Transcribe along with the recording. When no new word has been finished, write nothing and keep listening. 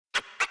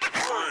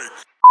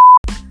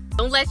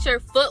Don't let your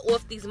foot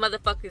off these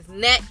motherfuckers'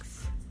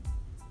 necks.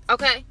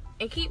 Okay?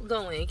 And keep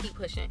going and keep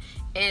pushing.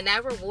 And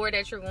that reward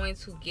that you're going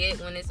to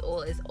get when it's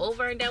all is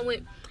over and done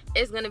with,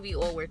 it's going to be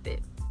all worth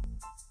it.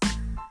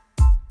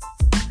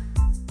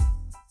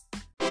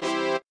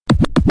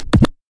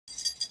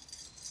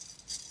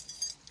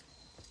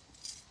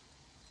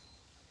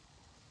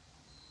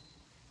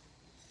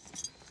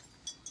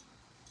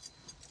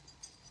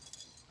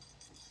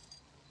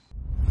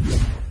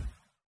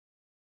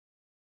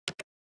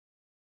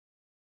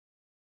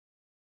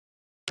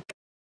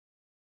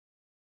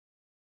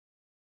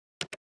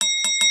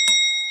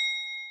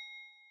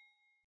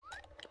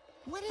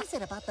 What is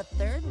it about the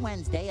third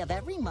Wednesday of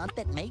every month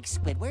that makes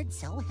Squidward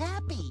so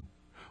happy?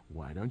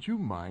 Why don't you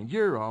mind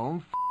your own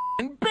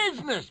f***ing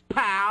business,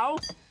 pal?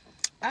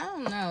 I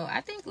don't know.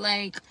 I think,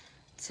 like,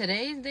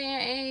 today's day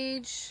and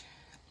age,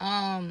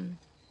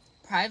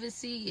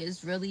 privacy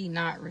is really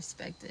not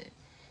respected.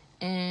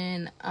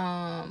 And,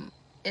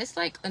 it's,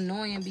 like,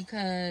 annoying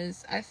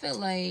because I feel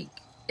like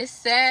it's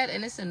sad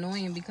and it's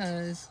annoying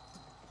because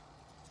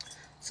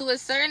to a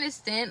certain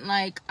extent,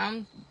 like,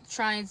 I'm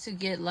trying to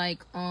get,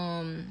 like,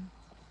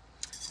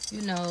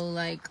 you know,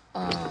 like,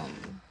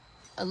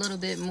 a little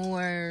bit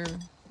more,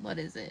 what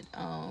is it?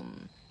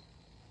 I'm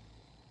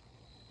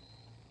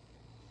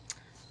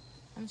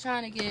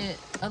trying to get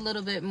a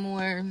little bit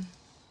more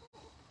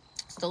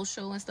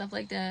social and stuff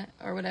like that,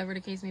 or whatever the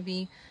case may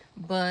be.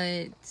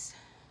 But,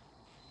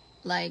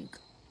 like,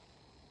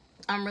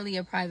 I'm really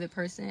a private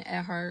person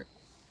at heart.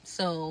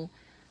 So,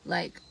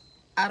 like,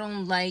 I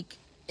don't like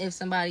if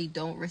somebody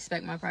don't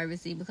respect my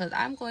privacy, because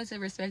I'm going to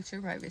respect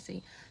your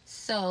privacy.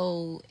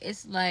 So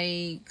it's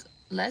like,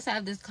 let's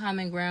have this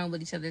common ground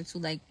with each other too.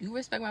 Like, you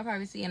respect my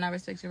privacy and I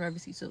respect your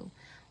privacy too.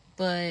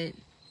 But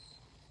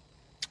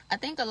I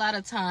think a lot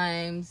of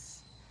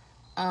times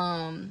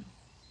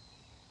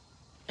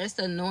it's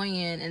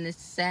annoying and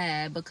it's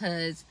sad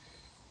because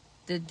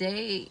the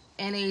day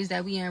and age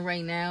that we in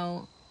right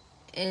now,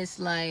 it's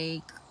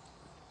like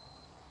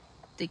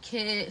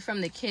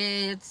from the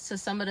kids to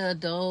some of the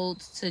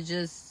adults to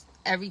just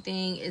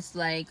everything. It's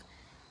like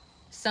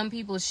some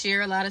people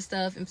share a lot of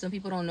stuff and some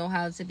people don't know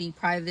how to be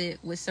private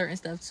with certain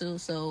stuff too.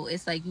 So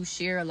it's like you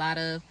share a lot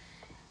of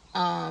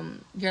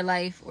your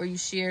life, or you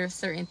share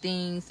certain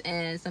things,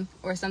 and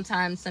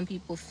sometimes some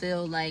people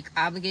feel like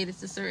obligated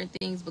to certain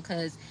things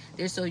because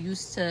they're so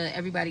used to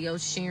everybody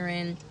else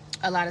sharing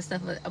a lot of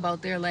stuff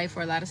about their life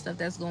or a lot of stuff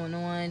that's going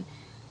on.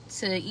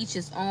 To each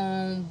his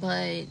own.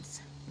 But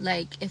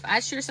like, if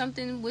I share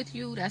something with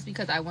you, that's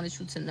because I wanted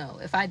you to know.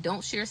 If I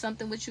don't share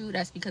something with you,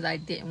 that's because I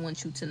didn't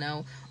want you to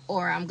know,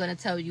 or I'm going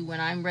to tell you when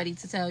I'm ready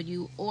to tell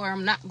you, or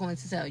I'm not going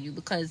to tell you,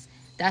 because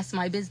that's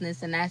my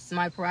business and that's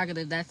my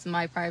prerogative, that's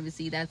my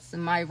privacy, that's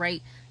my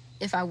right.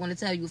 If I want to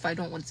tell you, if I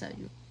don't want to tell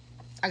you,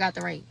 I got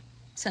the right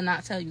to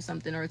not tell you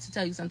something, or to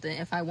tell you something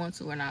if I want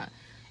to or not.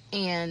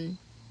 And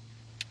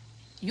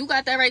you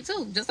got that right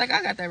too, just like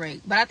I got that right.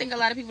 But I think a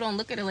lot of people don't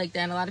look at it like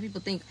that, and a lot of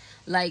people think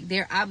like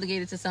they're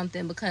obligated to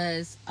something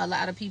because a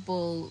lot of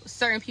people,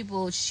 certain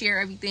people share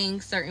everything,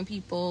 certain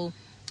people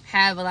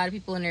have a lot of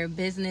people in their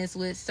business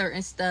with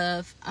certain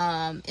stuff,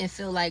 and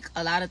feel like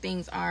a lot of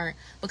things aren't,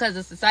 because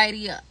of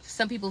society,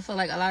 some people feel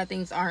like a lot of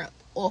things aren't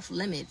off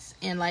limits.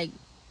 And like,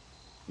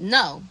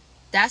 no,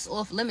 that's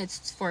off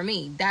limits for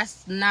me.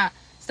 That's not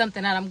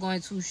something that I'm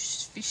going to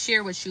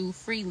share with you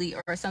freely,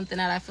 or something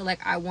that I feel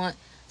like I want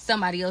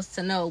somebody else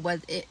to know. But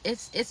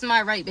it's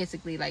my right,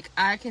 basically. Like,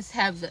 I can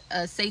have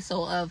a say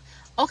so of,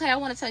 okay, I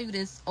want to tell you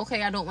this,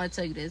 okay, I don't want to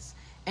tell you this.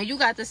 And you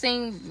got the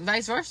same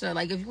vice versa.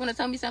 Like, if you want to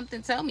tell me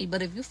something, tell me.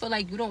 But if you feel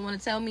like you don't want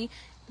to tell me,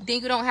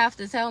 then you don't have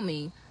to tell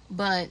me.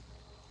 But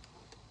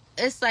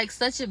it's like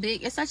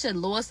it's such a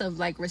loss of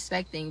like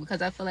respecting,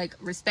 because I feel like,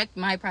 respect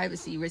my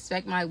privacy,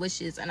 respect my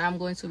wishes, and I'm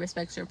going to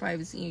respect your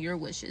privacy and your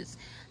wishes.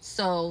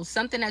 So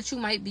something that you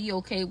might be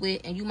okay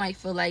with and you might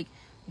feel like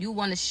you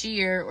want to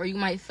share, or you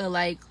might feel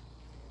like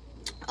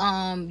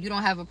you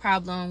don't have a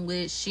problem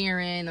with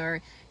sharing, or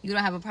you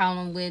don't have a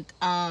problem with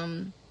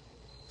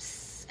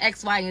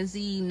X, Y, and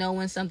Z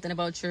knowing something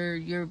about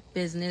your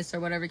business or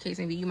whatever case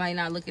may be. You might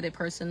not look at it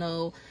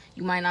personal.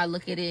 You might not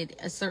look at it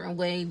a certain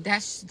way.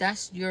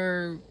 That's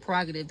your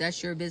prerogative.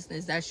 That's your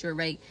business. That's your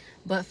right.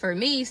 But for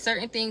me,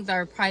 certain things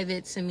are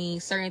private to me.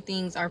 Certain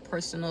things are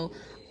personal.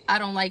 I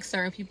don't like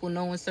certain people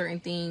knowing certain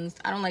things.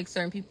 I don't like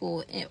certain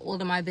people in all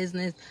of my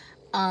business.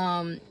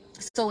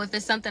 So if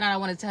it's something that I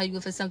want to tell you,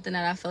 if it's something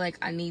that I feel like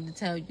I need to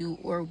tell you,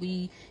 or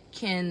we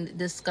can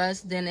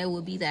discuss, then it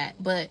will be that.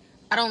 But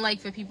I don't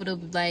like for people to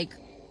like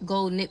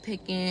go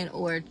nitpicking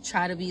or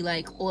try to be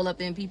like all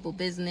up in people's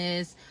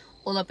business,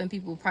 all up in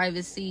people's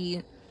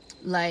privacy.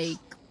 Like,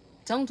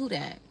 don't do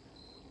that.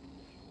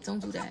 Don't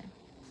do that.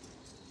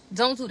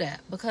 Don't do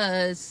that,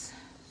 because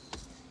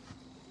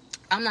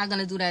I'm not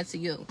gonna do that to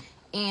you.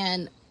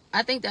 And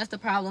I think that's the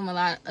problem a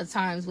lot of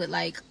times with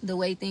like the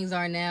way things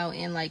are now,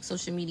 and like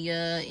social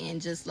media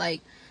and just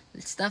like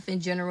stuff in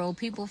general.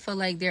 People feel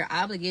like they're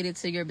obligated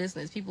to your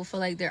business. People feel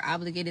like they're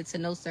obligated to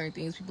know certain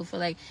things. People feel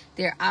like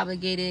they're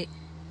obligated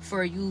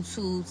for you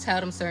to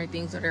tell them certain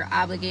things, or they're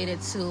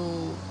obligated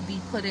to be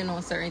put in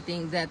on certain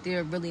things that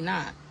they're really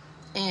not.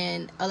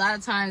 And a lot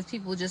of times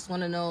people just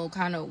want to know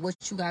kind of what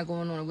you got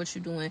going on or what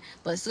you're doing.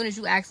 But as soon as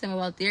you ask them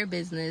about their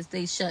business,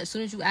 they shut. As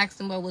soon as you ask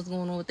them about what's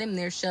going on with them,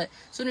 they're shut.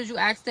 As soon as you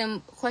ask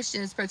them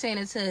questions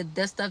pertaining to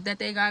the stuff that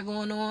they got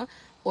going on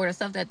or the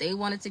stuff that they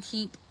wanted to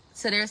keep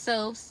to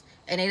themselves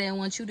and they didn't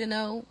want you to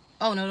know,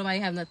 oh, no, nobody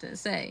have nothing to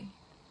say.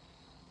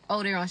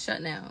 Oh, they're on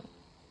shut now.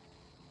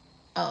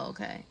 Oh,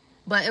 okay.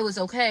 But it was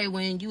okay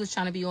when you was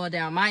trying to be all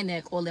down my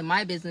neck, all in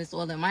my business,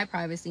 all in my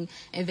privacy,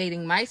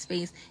 invading my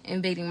space,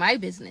 invading my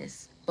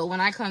business. But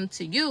when I come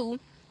to you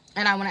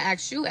and I want to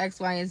ask you X,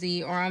 Y, and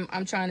Z, or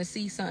I'm trying to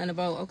see something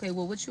about, okay,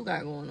 well, what you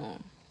got going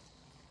on?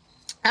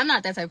 I'm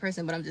not that type of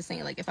person, but I'm just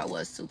saying, like, if I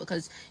was to,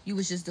 because you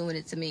was just doing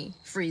it to me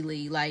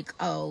freely, like,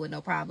 oh, with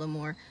no problem,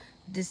 or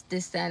this,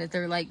 that, and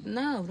third. Like,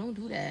 no, don't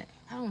do that.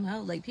 I don't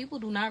know. Like, people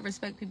do not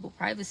respect people's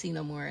privacy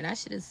no more. And that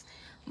shit is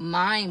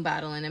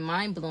mind-boggling and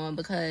mind-blowing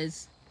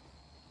because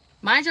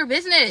mind your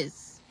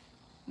business.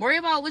 Worry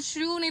about what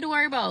you need to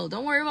worry about.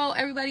 Don't worry about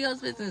everybody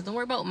else's business. Don't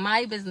worry about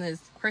my business,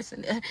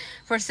 person,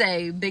 per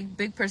se,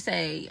 big per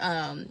se.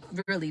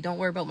 Really, don't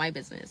worry about my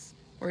business.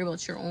 Worry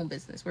about your own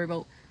business. Worry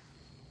about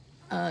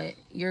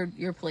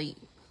your plate.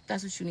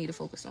 That's what you need to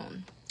focus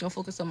on. Don't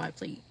focus on my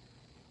plate.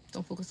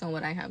 Don't focus on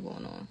what I have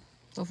going on.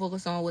 Don't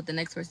focus on what the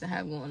next person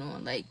have going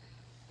on. Like,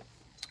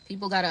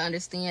 people gotta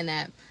understand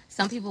that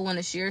some people want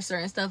to share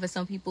certain stuff and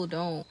some people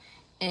don't.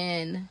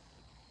 And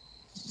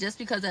just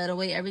because of the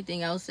way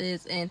everything else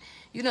is, and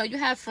you know, you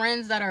have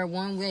friends that are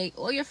one way.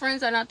 All your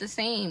friends are not the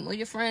same. All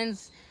your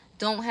friends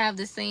don't have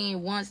the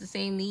same wants, the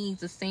same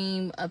needs, the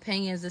same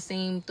opinions, the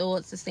same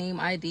thoughts, the same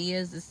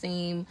ideas, the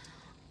same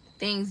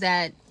things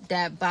that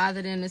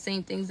bother them, the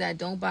same things that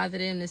don't bother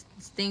them, the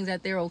things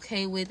that they're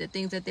okay with, the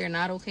things that they're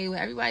not okay with.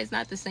 Everybody's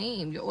not the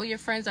same. All your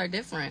friends are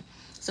different.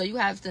 So you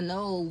have to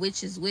know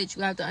which is which.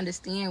 You have to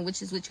understand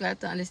which is which. You have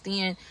to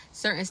understand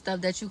certain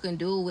stuff that you can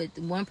do with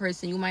one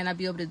person you might not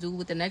be able to do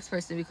with the next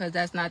person because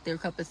that's not their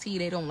cup of tea.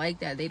 They don't like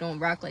that. They don't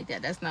rock like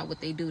that. That's not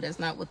what they do. That's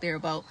not what they're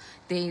about.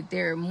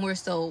 They're more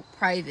so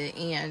private.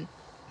 And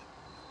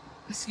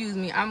excuse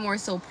me, I'm more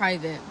so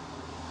private.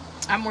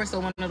 I'm more so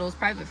one of those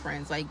private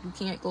friends. Like, you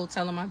can't go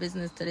telling my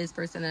business to this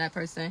person and that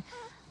person.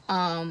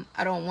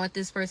 I don't want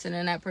this person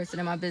and that person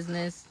in my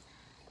business.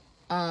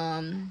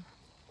 Um,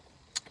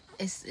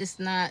 it's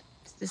not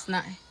it's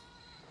not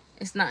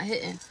it's not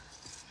hitting.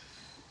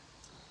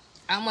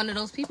 I'm one of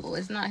those people.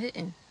 It's not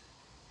hitting.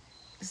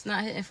 It's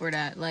not hitting for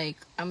that. Like,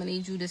 I'm gonna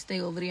need you to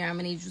stay over there. I'm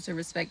gonna need you to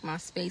respect my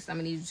space. I'm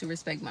gonna need you to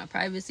respect my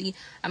privacy.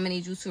 I'm gonna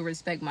need you to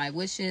respect my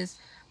wishes.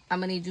 I'm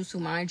gonna need you to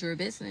mind your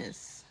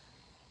business.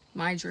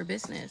 Mind your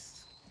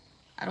business.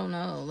 I don't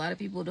know. A lot of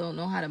people don't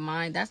know how to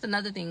mind. That's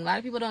another thing. A lot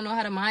of people don't know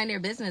how to mind their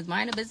business.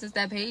 Mind a business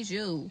that pays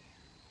you.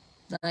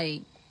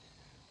 Like,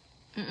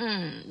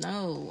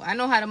 no. I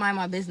know how to mind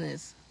my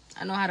business.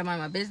 I know how to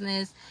mind my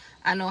business.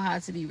 I know how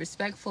to be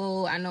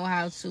respectful. I know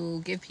how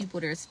to give people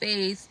their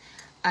space.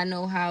 I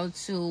know how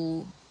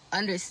to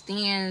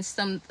understand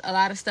a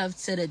lot of stuff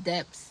to the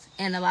depths.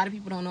 And a lot of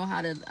people don't know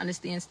how to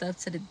understand stuff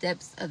to the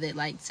depths of it.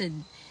 Like, to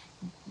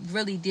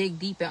really dig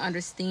deep and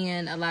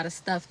understand a lot of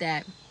stuff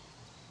that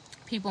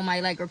people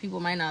might like or people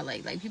might not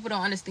like. Like, people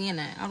don't understand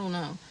that. I don't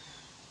know.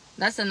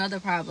 That's another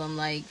problem,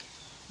 like,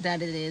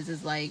 that it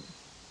is like,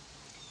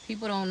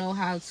 people don't know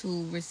how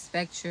to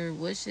respect your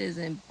wishes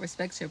and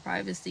respect your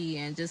privacy,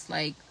 and just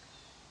like,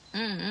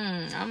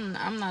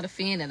 I'm not a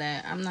fan of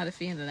that. I'm not a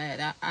fan of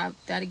that. I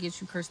that'll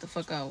get you cursed the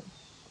fuck out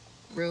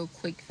real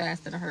quick,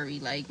 fast, in a hurry.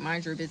 Like,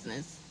 mind your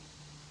business,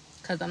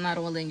 cause I'm not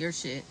all in your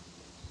shit,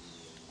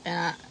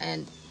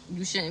 and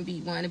you shouldn't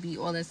be wanting to be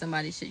all in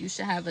somebody's shit. You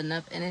should have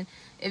enough. And then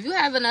if you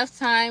have enough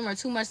time or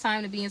too much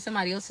time to be in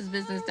somebody else's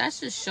business, that's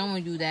just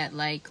showing you that,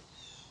 like,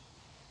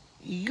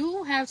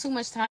 you have too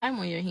much time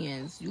on your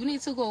hands. You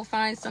need to go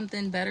find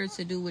something better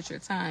to do with your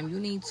time. You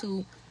need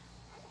to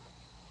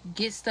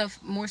get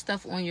more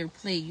stuff on your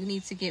plate. You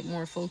need to get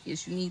more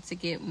focused. You need to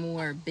get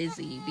more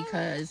busy,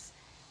 because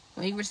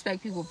when you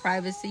respect people's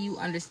privacy, you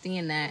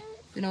understand that,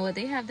 you know what,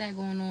 they have that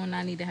going on,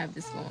 I need to have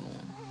this going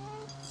on.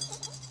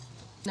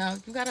 No,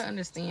 you gotta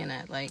understand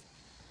that. Like,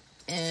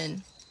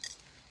 and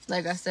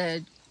like I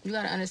said, you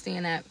gotta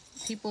understand that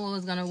people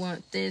is gonna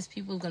want this,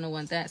 people is gonna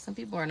want that. Some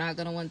people are not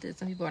gonna want this,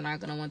 some people are not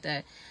gonna want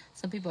that.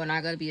 Some people are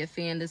not gonna be a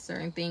fan of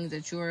certain things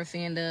that you're a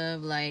fan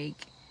of. Like,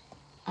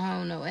 I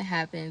don't know, it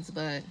happens,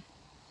 but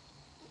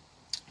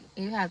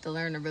you have to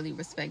learn to really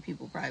respect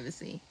people's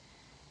privacy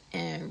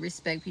and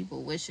respect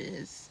people's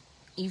wishes,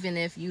 even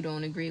if you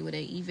don't agree with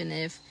it, even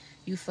if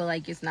you feel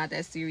like it's not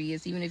that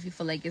serious, even if you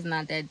feel like it's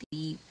not that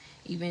deep,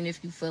 even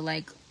if you feel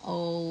like,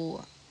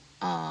 oh,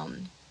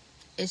 um,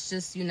 it's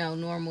just,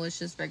 normal, it's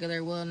just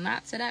regular. Well,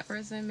 not to that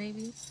person,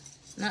 maybe.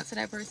 Not to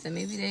that person.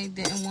 Maybe they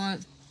didn't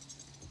want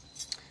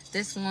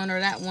this one or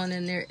that one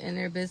in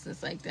their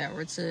business like that,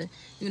 or to,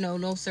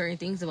 know certain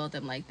things about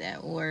them like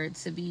that, or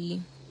to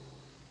be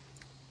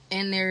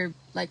in their,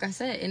 like I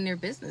said, in their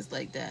business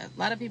like that. A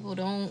lot of people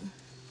don't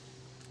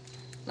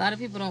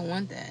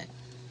want that.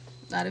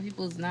 A lot of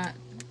people's not.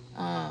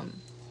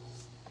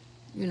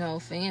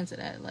 fans of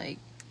that, like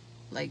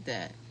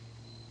that.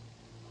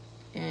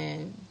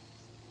 And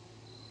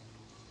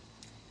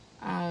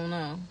I don't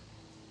know.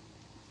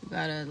 You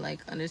gotta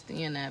like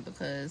understand that,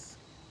 because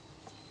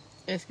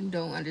if you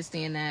don't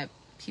understand that,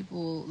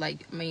 people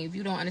if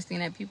you don't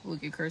understand that, people will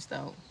get cursed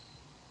out.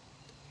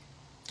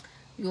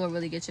 You will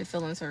really get your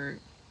feelings hurt.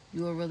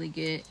 You will really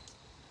get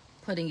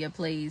put in your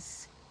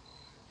place.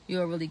 You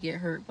will really get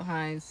hurt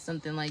behind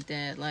something like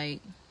that.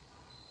 Like,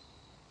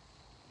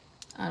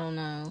 I don't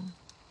know.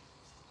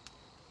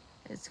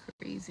 It's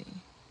crazy.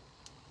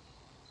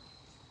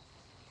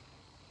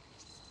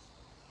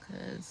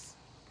 Because,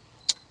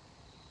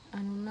 I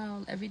don't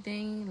know.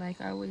 Everything,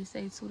 like I always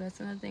say too, that's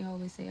another thing I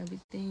always say,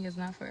 everything is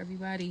not for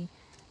everybody.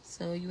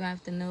 So you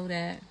have to know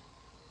that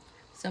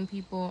some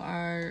people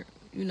are,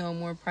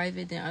 more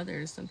private than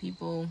others. Some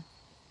people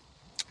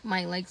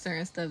might like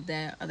certain stuff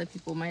that other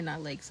people might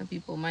not like. Some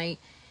people might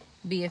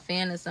be a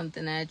fan of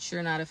something that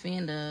you're not a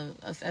fan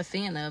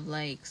of,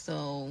 like,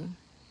 so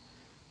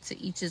to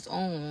each his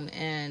own.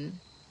 And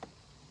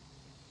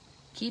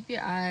keep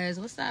your eyes,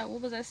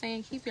 what was I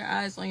saying, keep your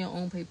eyes on your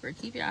own paper.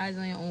 Keep your eyes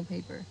on your own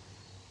paper.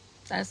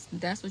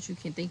 That's what you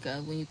can think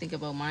of when you think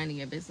about minding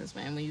your business,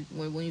 man.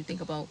 When you think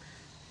about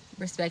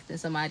respecting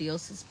somebody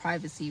else's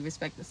privacy,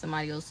 respecting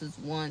somebody else's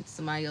wants,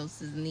 somebody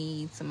else's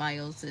needs, somebody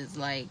else's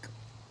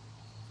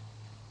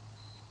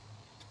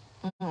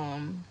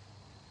um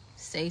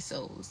say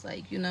so's,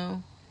 I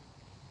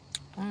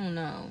don't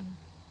know.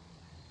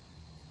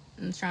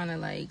 I'm trying to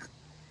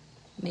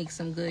make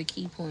some good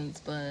key points,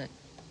 but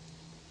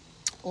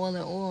all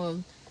in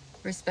all,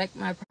 respect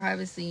my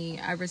privacy.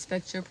 I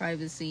respect your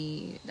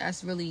privacy.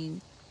 That's really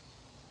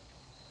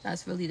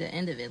the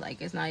end of it.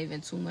 Like, it's not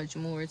even too much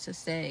more to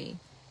say.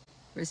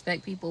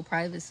 Respect people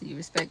privacy.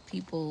 Respect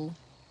people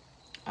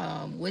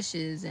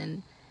wishes,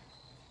 and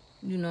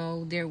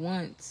their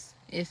wants.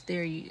 If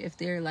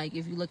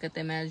you look at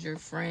them as your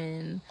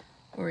friend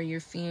or your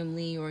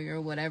family or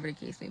your whatever the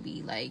case may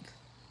be, like,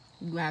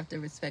 you have to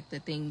respect the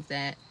things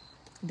that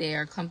they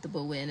are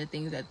comfortable with and the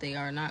things that they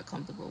are not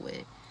comfortable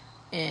with.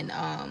 And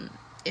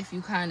if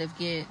you kind of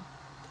get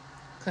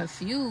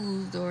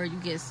confused or you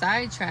get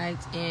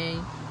sidetracked and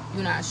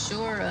you're not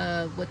sure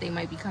of what they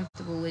might be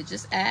comfortable with,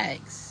 just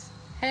ask.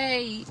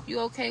 Hey, you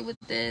okay with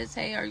this?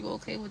 Hey, are you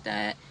okay with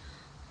that?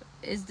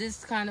 Is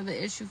this kind of an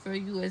issue for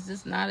you? Is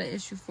this not an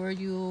issue for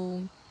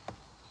you?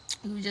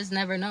 You just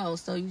never know.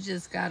 So you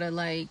just gotta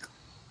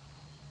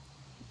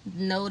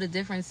know the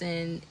difference.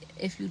 And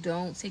if you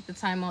don't, take the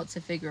time out to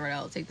figure it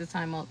out. Take the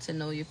time out to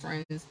know your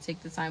friends.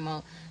 Take the time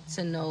out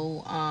to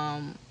know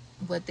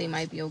what they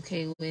might be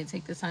okay with.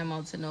 Take the time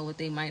out to know what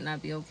they might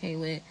not be okay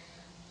with.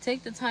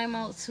 Take the time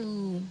out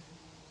to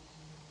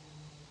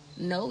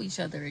know each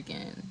other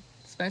again,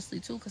 especially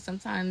too, because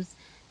sometimes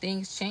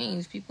things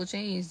change, people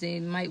change. They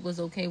might was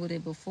okay with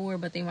it before,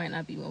 but they might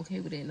not be okay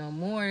with it no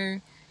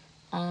more.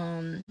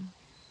 um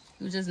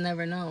you just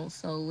never know.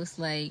 So it's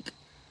like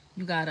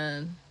you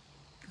gotta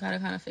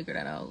kind of figure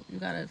that out. You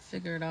gotta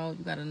figure it out.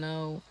 You gotta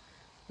know.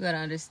 You gotta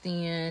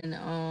understand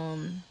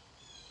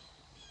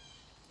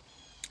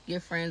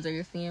your friends or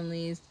your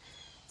families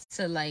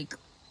to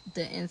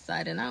the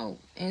inside and out.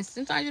 And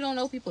sometimes you don't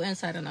know people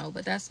inside and out,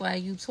 but that's why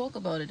you talk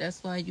about it.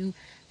 That's why you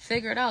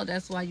figure it out.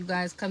 That's why you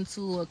guys come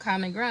to a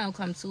common ground,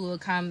 come to a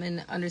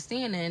common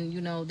understanding.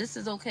 This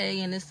is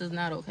okay and this is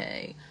not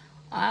okay.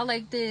 I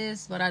like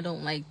this, but I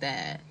don't like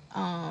that.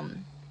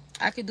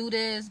 I could do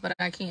this, but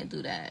I can't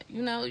do that.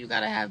 You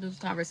gotta have those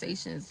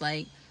conversations,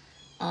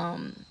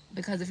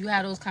 because if you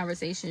have those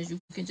conversations, you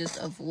can just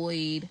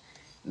avoid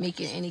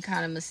making any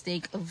kind of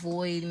mistake,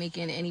 avoid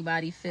making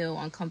anybody feel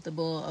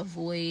uncomfortable,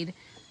 avoid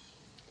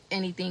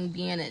anything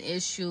being an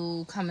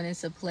issue coming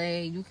into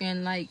play. You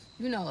can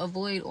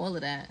avoid all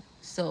of that.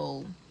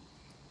 So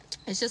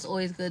it's just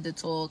always good to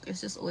talk. It's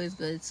just always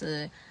good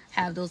to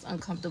have those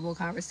uncomfortable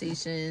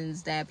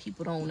conversations that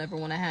people don't ever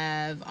want to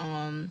have.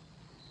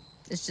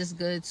 It's just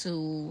good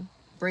to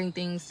bring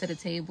things to the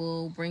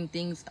table, bring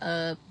things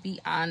up, be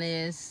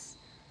honest.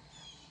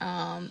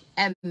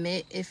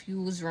 Admit if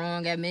you was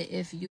wrong, admit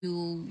if you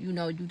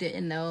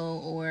didn't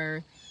know,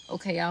 or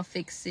okay, I'll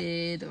fix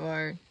it,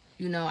 or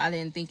I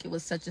didn't think it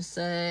was such and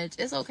such.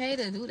 It's okay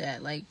to do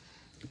that. Like,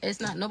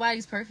 it's not,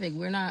 nobody's perfect.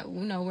 We're not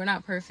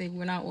perfect.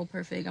 We're not all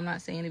perfect. I'm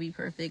not saying to be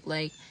perfect.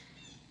 Like,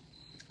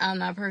 I'm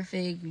not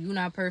perfect, you're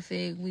not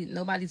perfect.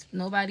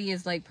 Nobody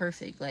is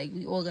perfect. Like,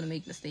 we all gonna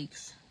make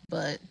mistakes,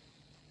 but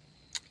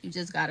you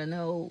just gotta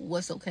know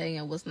what's okay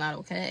and what's not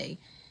okay,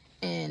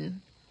 and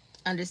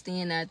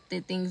understand that the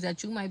things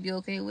that you might be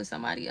okay with,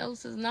 somebody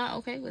else is not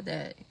okay with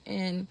that.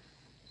 And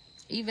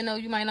even though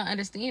you might not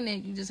understand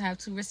it, you just have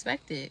to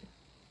respect it.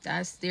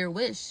 That's their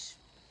wish.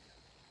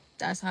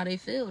 That's how they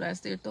feel. That's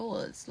their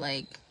thoughts.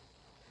 Like,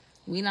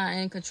 we not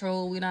in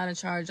control. We not in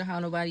charge of how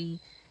nobody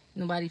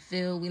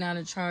feel. We not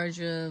in charge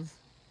of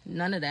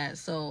none of that.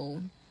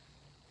 So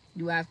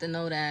you have to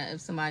know that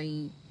if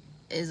somebody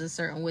is a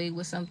certain way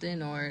with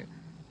something or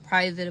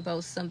private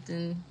about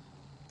something,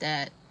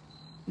 that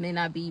may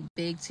not be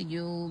big to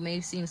you,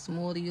 may seem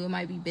small to you, it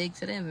might be big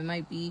to them, it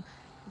might be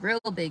real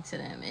big to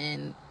them,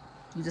 and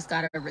you just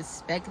gotta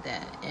respect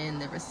that.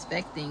 And the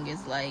respecting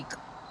is like,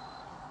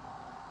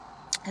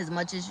 as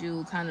much as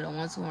you kind of don't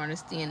want to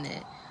understand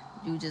it,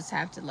 you just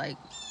have to, like,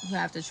 you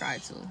have to try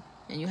to,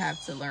 and you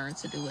have to learn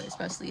to do it,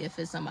 especially if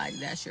it's somebody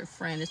that's your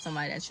friend, it's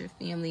somebody that's your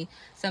family,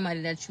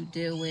 somebody that you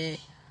deal with.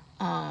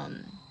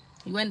 um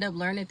you end up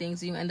learning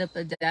things, you end up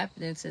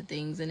adapting to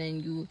things, and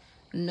then you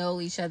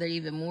know each other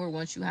even more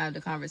once you have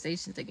the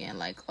conversations again,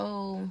 like,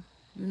 oh,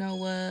 you know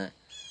what,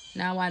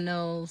 now I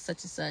know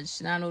such and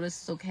such, now I know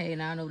this is okay,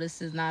 now I know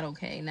this is not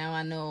okay, now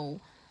I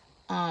know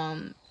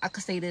I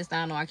could say this,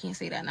 now I know I can't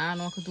say that, now I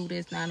know I could do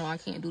this, now I know I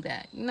can't do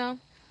that. You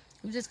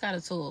just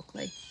gotta talk.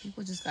 Like,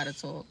 people just gotta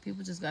talk,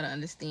 people just gotta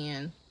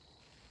understand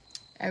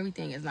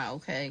everything is not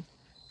okay.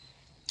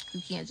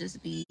 You can't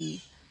just be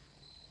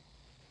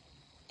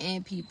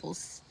in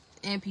people's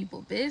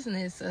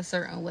business a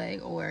certain way,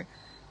 or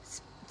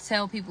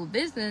tell people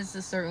business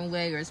a certain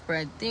way, or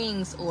spread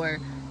things, or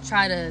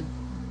try to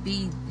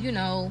be,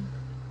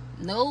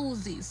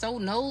 nosy, so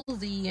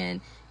nosy and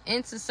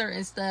into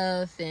certain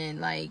stuff, and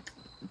like,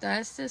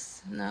 that's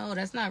just, no,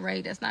 that's not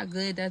right, that's not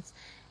good,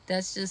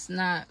 that's just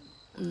not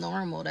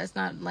normal, that's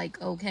not,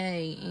 like,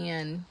 okay.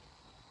 And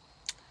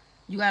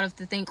you gotta have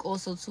to think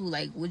also too,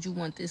 like, would you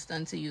want this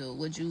done to you?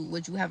 Would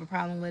you have a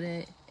problem with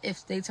it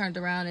if they turned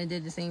around and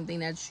did the same thing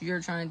that you're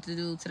trying to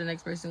do to the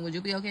next person? Would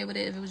you be okay with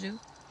it if it was you?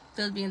 If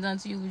it was being done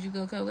to you, would you be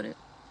okay with it?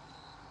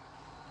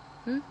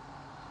 Hmm?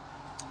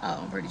 Oh,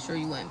 I'm pretty sure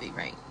you wouldn't be,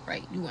 right?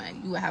 Right. You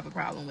would have a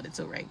problem with it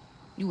too, right?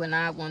 Would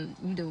not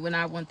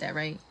want that,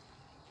 right?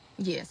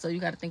 Yeah, so you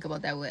gotta think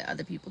about that with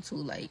other people too.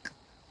 Like,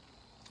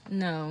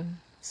 no.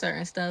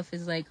 Certain stuff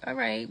is like, all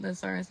right, but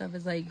certain stuff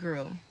is like,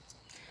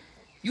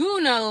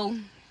 you know,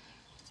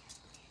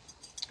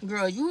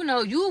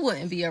 you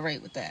wouldn't be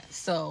alright with that.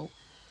 So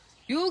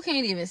you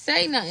can't even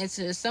say nothing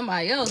to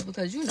somebody else,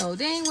 because you know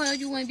dang well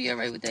you wouldn't be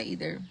alright with that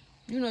either.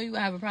 You know you would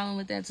have a problem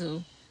with that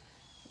too.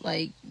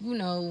 Like,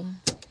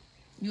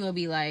 you would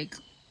be like,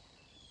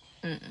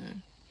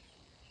 mm-mm,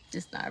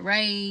 this not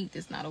right,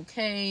 this not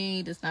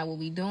okay, this not what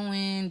we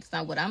doing, this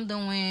not what I'm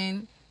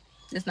doing,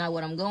 this not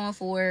what I'm going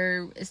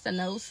for. It's a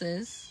no,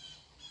 sis.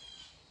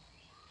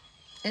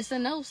 It's a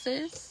no,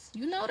 sis.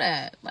 You know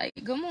that. Like,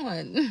 come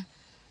on.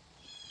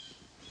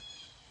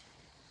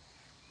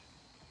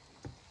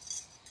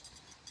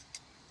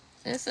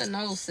 It's a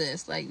no,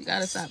 sis. Like, we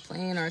gotta stop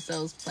playing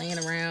ourselves, playing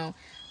around,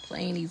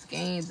 playing these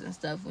games and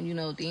stuff when you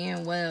know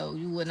damn well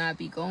you would not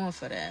be going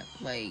for that.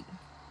 Like,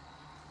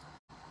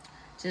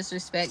 just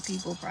respect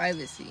people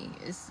privacy.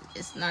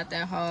 It's not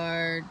that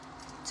hard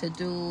to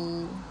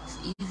do.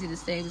 It's easy to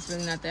say, but it's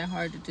really not that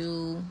hard to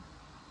do.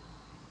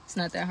 It's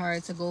not that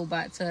hard to go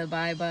back to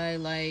abide by.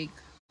 Like,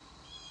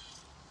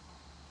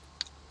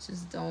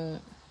 just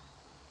don't.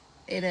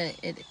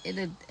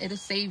 It'll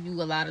save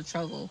you a lot of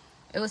trouble.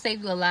 It will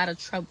save you a lot of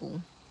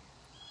trouble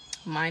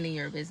minding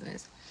your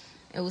business.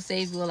 It will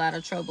save you a lot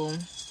of trouble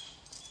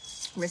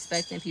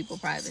respecting people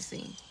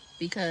privacy,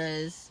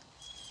 because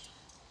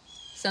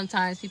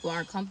sometimes people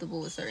aren't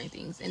comfortable with certain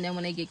things, and then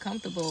when they get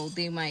comfortable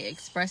they might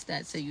express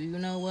that to you. You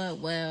know what,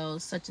 well,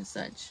 such and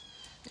such,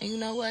 and you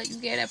know what, you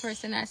gave that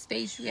person that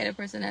space, you gave that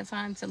person that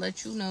time to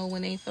let you know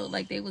when they felt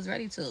like they was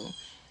ready to.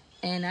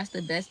 And that's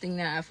the best thing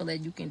that I feel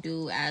like you can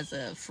do as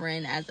a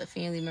friend, as a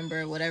family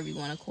member, whatever you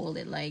want to call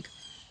it. Like,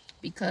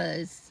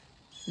 because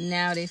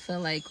now they feel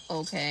like,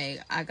 okay,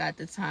 I got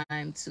the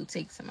time to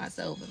take to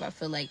myself if I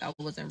feel like I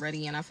wasn't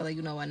ready, and I feel like,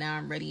 you know what, now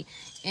I'm ready.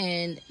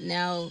 And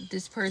now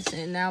this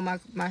person, now my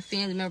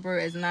family member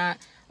is not,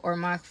 or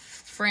my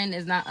friend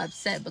is not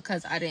upset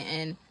because I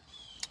didn't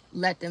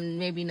let them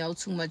maybe know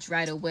too much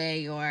right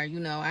away, or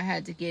I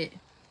had to get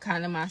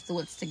kind of my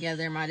thoughts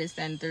together, my this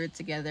and third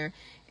together,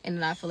 and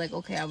then I feel like,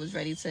 okay, I was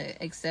ready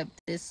to accept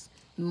this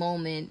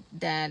moment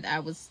that I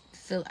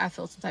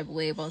felt some type of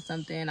way about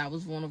something I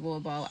was vulnerable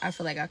about. I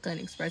feel like I couldn't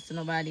express to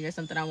nobody, or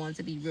something I wanted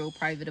to be real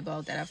private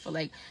about that I feel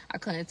like I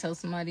couldn't tell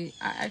somebody.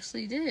 I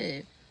actually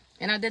did.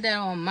 And I did that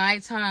on my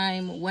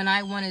time, when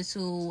I wanted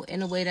to, in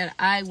the way that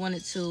I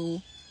wanted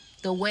to,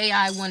 the way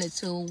I wanted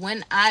to,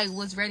 when I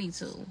was ready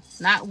to.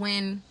 Not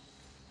when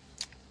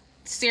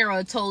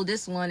Sarah told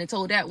this one and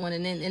told that one,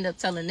 and then end up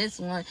telling this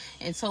one,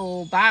 and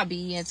told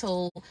Bobby, and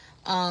told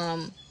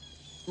um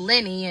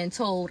Lenny, and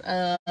told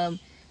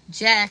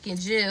Jack and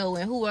Jill,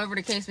 and whoever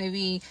the case may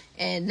be,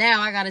 and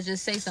now I gotta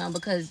just say something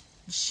because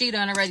she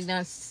already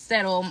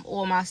said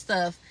all my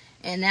stuff,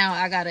 and now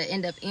I gotta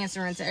end up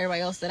answering to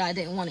everybody else that I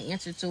didn't want to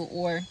answer to,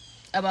 or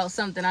about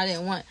something I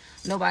didn't want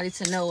nobody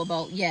to know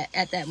about yet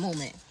at that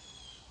moment.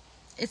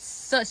 It's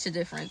such a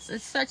difference.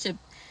 It's such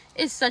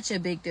a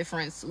big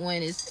difference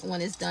when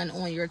it's done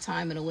on your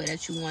time in a way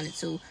that you want it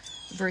to,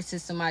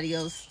 versus somebody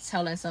else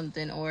telling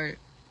something, or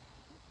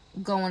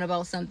going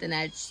about something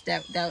that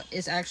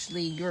is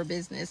actually your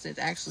business. It's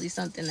actually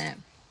something that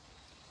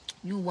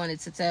you wanted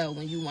to tell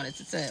when you wanted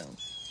to tell,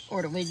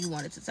 or the way you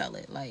wanted to tell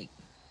it. Like,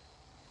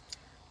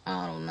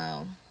 I don't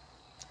know.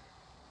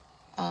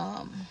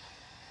 Um,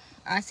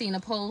 I seen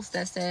a post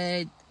that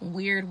said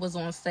weird was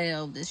on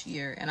sale this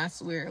year, and I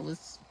swear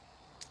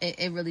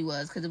it really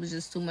was, because it was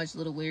just too much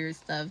little weird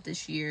stuff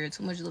this year,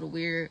 too much little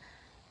weird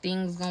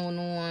things going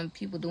on,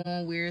 people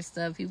doing weird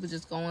stuff, people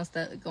just going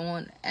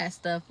at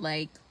stuff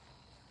like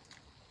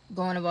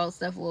going about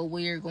stuff or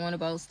weird, going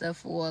about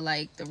stuff or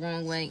like the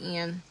wrong way.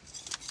 And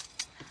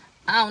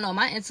I don't know,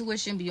 my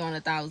intuition be on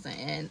 1,000,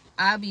 and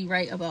I be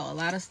right about a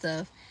lot of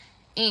stuff.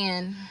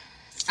 And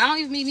I don't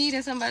even be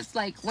needing somebody's,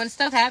 like, when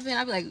stuff happen,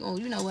 I be like, oh,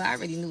 you know what, I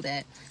already knew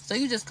that, so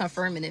you just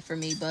confirming it for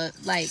me. But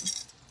like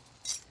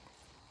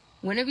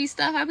when it be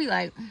stuff, I be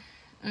like,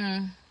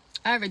 I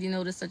already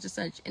know this such and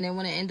such. And then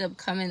when it end up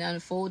coming,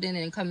 unfolding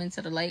and coming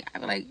to the light, I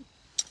be like,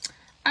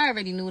 I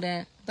already knew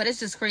that. But it's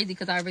just crazy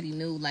because I already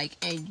knew, like,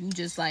 and you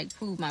just like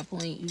proved my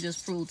point. You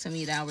just proved to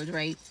me that I was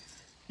right.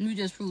 You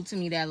just proved to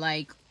me that,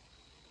 like,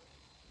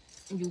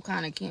 you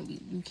kind of can't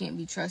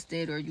be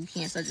trusted, or you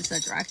can't such and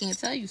such, or I can't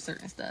tell you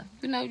certain stuff.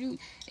 You know,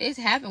 it's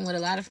happened with a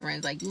lot of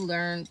friends. Like, you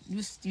learn,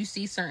 you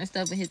see certain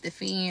stuff and hit the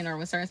fan, or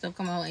when certain stuff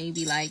come out and you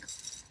be like,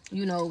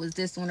 you know, it was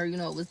this one, or you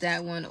know, it was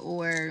that one,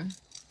 or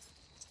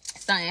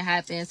something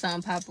happened,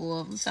 something pop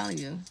off. I'm telling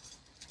you,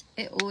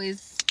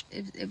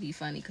 it be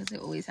funny because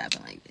it always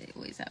happen like that. It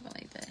always happen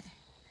like that.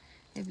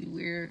 It'd be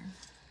weird.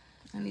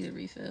 I need a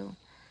refill.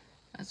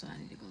 That's what I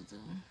need to go do.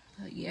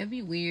 But yeah, it'd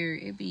be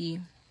weird. It'd be,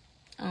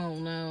 I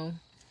don't know.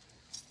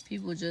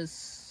 People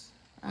just,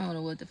 I don't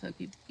know what the fuck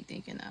people be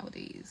thinking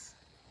nowadays.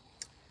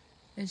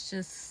 It's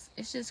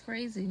just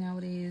crazy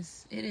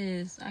nowadays. It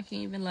is. I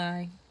can't even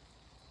lie.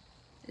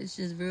 It's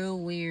just real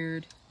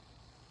weird.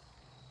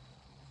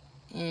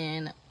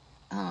 And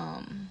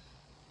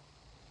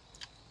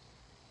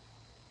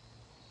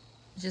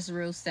just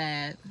real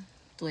sad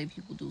the way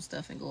people do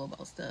stuff and go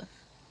about stuff.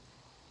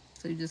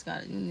 So you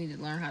need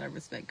to learn how to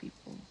respect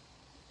people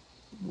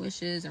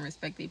wishes and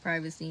respect their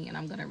privacy, and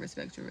I'm gonna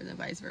respect yours and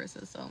vice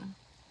versa. So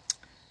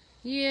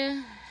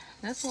yeah,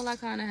 that's all I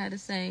kind of had to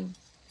say.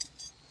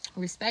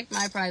 Respect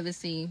my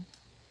privacy,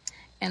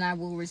 and I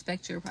will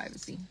respect your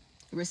privacy.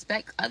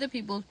 Respect other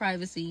people's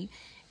privacy,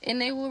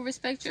 and they will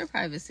respect your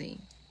privacy.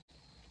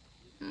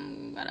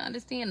 You gotta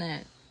understand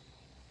that.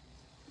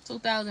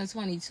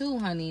 2022,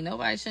 honey,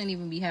 nobody shouldn't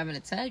even be having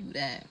to tell you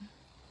that.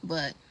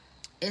 But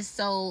it's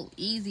so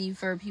easy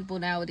for people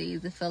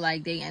nowadays to feel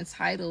like they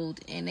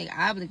entitled and they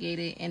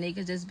obligated, and they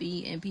could just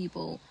be in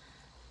people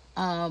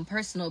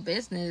personal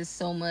business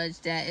so much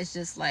that it's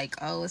just like,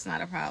 oh, it's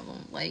not a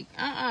problem. Like,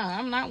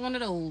 I'm not one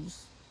of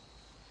those.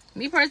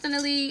 Me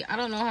personally, I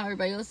don't know how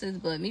everybody else is,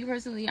 but me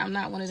personally, I'm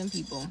not one of them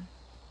people.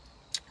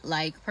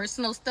 Like,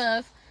 personal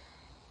stuff,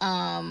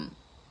 I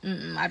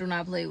do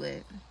not play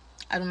with.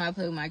 I do not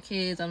play with my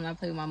kids. I do not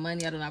play with my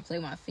money. I do not play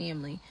with my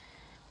family.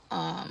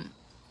 I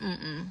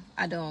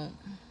don't.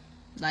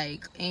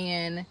 Like,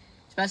 and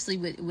especially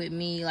with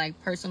me, like,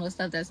 personal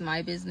stuff that's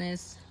my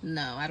business,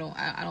 no, I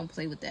don't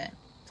play with that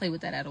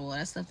at all.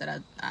 That's stuff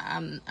that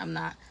I'm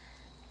not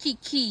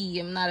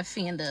I'm not a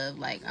fan of.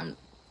 Like, I'm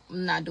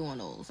not doing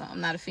those.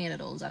 I'm not a fan of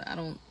those. I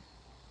don't.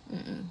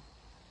 I'm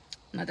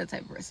not that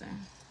type of person.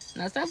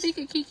 Now, stuff we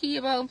could kiki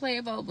about and play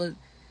about, but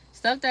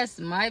stuff that's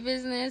my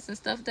business and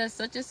stuff that's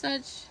such and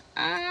such,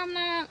 I'm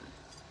not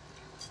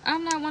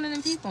one of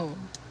them people.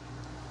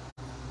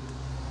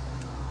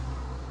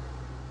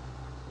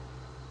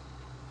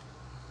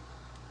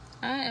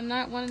 I am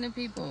not one of them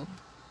people.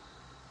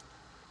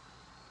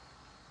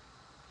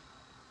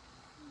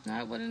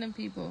 Not one of them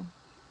people.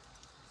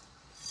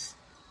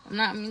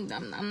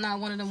 I'm not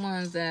one of the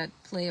ones that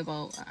play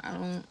about. I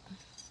don't.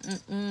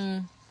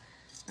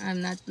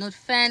 I'm not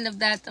fan of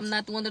that. I'm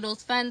not one of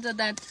those fans of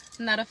that.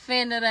 I'm not a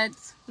fan of that.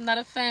 I'm not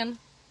a fan.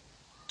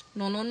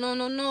 No, no, no,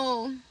 no,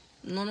 no.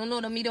 No, no,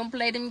 no. Me don't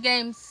play them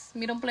games.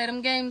 Me don't play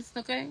them games.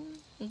 Okay,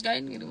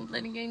 okay. Me don't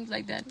play them games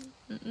like that.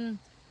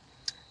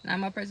 Not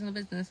my personal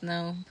business.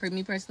 No, for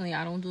me personally,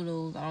 I don't do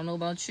those. I don't know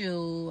about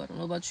you. I don't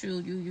know about you.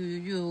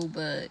 You.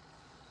 But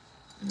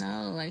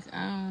no, like,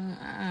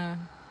 I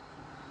don't.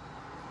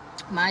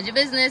 Mind your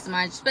business.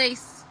 Mind your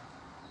space.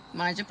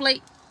 Mind your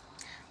plate.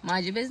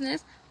 Mind your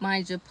business.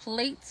 Mind your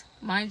plate.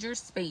 Mind your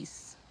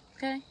space.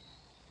 Okay?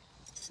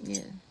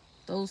 Yeah.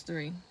 Those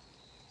three.